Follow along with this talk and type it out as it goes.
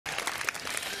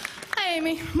Hi,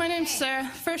 Amy. My name's Sarah.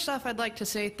 First off, I'd like to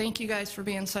say thank you guys for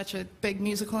being such a big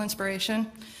musical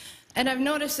inspiration. And I've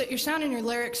noticed that your sound and your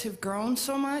lyrics have grown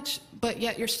so much, but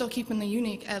yet you're still keeping the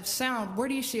unique Ev sound. Where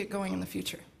do you see it going in the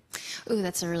future? Ooh,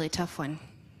 that's a really tough one.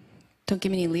 Don't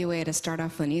give me any leeway to start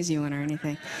off with an easy one or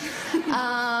anything.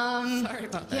 Sorry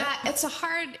about that. Yeah,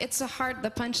 the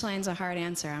punchline's a hard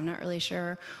answer. I'm not really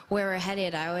sure where we're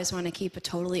headed. I always want to keep a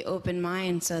totally open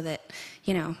mind so that,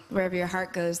 you know, wherever your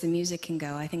heart goes, the music can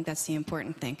go. I think that's the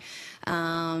important thing.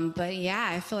 But yeah,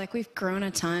 I feel like we've grown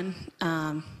a ton.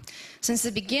 Since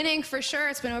the beginning, for sure.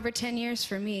 It's been over 10 years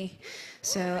for me.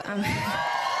 So,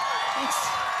 thanks.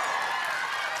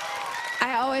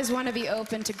 I always want to be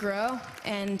open to grow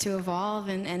and to evolve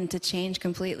and to change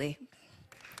completely.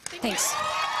 Thanks.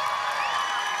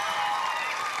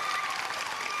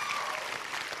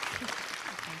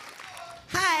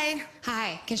 Hi.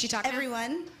 Hi. Can she talk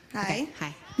Everyone. now? Hi. Okay.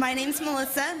 Hi. My name's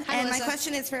Melissa, Hi, and Melissa. my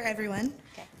question is for everyone.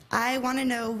 Okay. I want to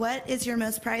know, what is your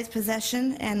most prized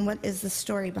possession and what is the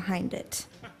story behind it?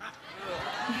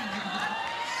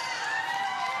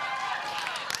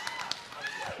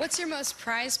 What's your most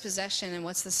prized possession and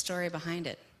what's the story behind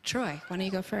it? Troy, why don't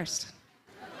you go first?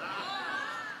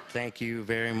 Thank you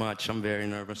very much. I'm very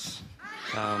nervous.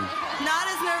 Not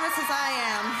as nervous as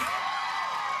I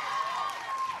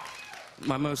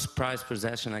My most prized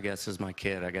possession, I guess, is my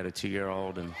kid. I got a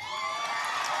 2-year-old, and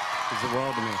he's the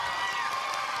world to me.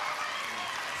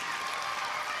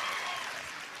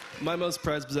 My most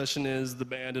prized possession is the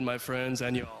band and my friends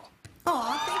and y'all. am.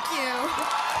 Aw, thank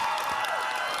you.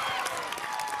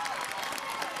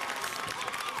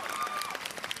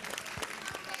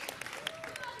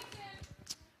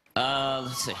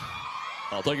 Let's see.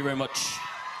 Well, thank you very much.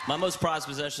 My most prized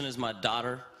possession is my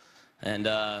daughter, and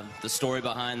the story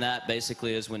behind that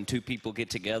basically is when two people get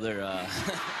together.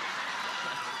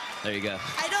 There you go.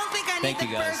 I don't think I need Thank you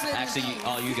the guys. person. Actually,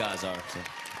 all you guys are. So.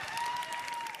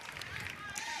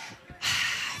 I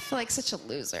feel like such a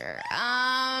loser.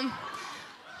 My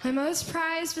most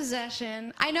prized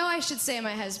possession. I know I should say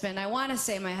my husband. I want to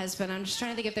say my husband. I'm just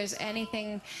trying to think if there's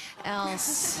anything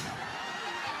else.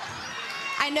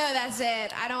 I know that's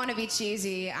it. I don't want to be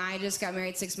cheesy. I just got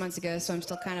married 6 months ago, so I'm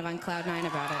still kind of on cloud 9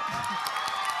 about it.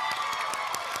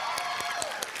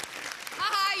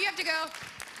 Haha, you have to go.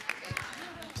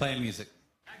 Playing music.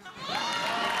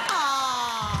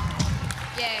 Aw.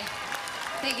 Yay.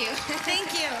 Thank you.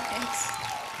 Thank you. Thanks.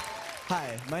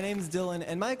 Hi, my name's Dylan,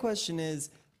 and my question is,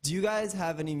 do you guys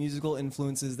have any musical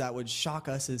influences that would shock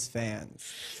us as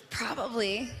fans?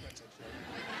 Probably.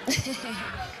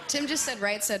 Tim just said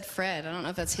Right Said Fred. I don't know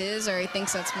if that's his or he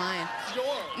thinks that's mine.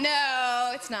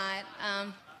 No, it's not.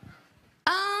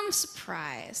 I'm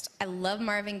surprised. I love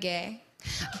Marvin Gaye.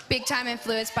 Big time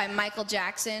influenced by Michael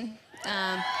Jackson.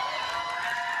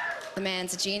 The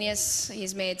man's a genius.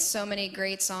 He's made so many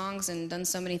great songs and done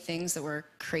so many things that were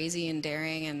crazy and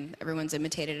daring, and everyone's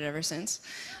imitated it ever since.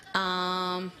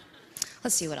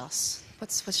 Let's see what else.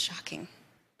 What's shocking?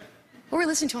 What were we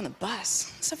listening to on the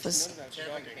bus? Stuff was.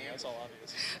 That's all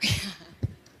obvious.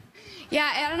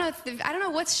 Yeah, I don't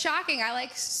know what's shocking. I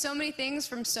like so many things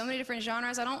from so many different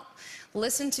genres. I don't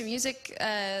listen to music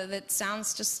that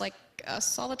sounds just like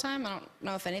us all the time. I don't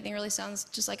know if anything really sounds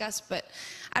just like us, but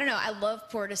I don't know. I love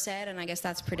Portishead, and I guess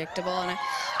that's predictable. And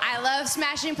I love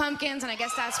Smashing Pumpkins, and I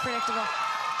guess that's predictable.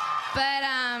 But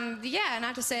yeah,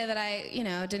 not to say that I,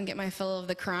 didn't get my fill of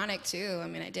the Chronic too. I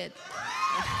mean, I did.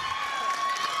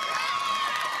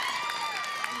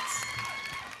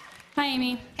 Hi,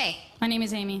 Amy. Hey. My name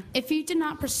is Amy. If you did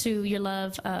not pursue your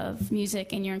love of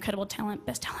music and your incredible talent,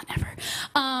 best talent ever,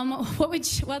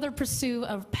 what other pursuit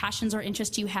of passions or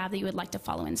interests do you have that you would like to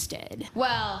follow instead?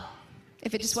 Well,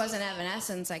 if it just wasn't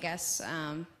Evanescence, I guess.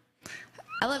 I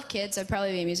love kids. I'd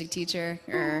probably be a music teacher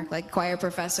or like choir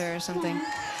professor or something.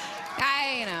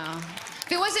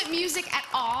 If it wasn't music at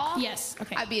all, Yes,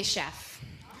 okay. I'd be a chef.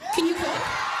 Can you cook?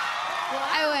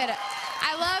 I would.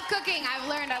 I love cooking. I've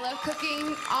learned I love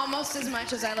cooking almost as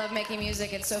much as I love making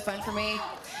music. It's so fun for me.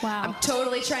 Wow. I'm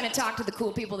totally trying to talk to the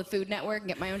cool people at the Food Network and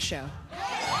get my own show.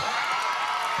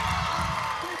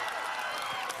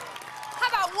 How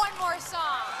about one more song?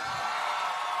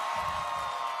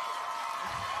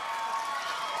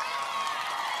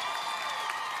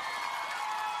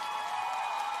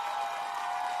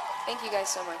 Thank you guys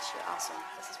so much. You're awesome.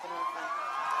 This has been really fun.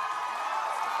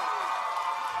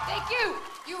 Thank you.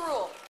 You rule.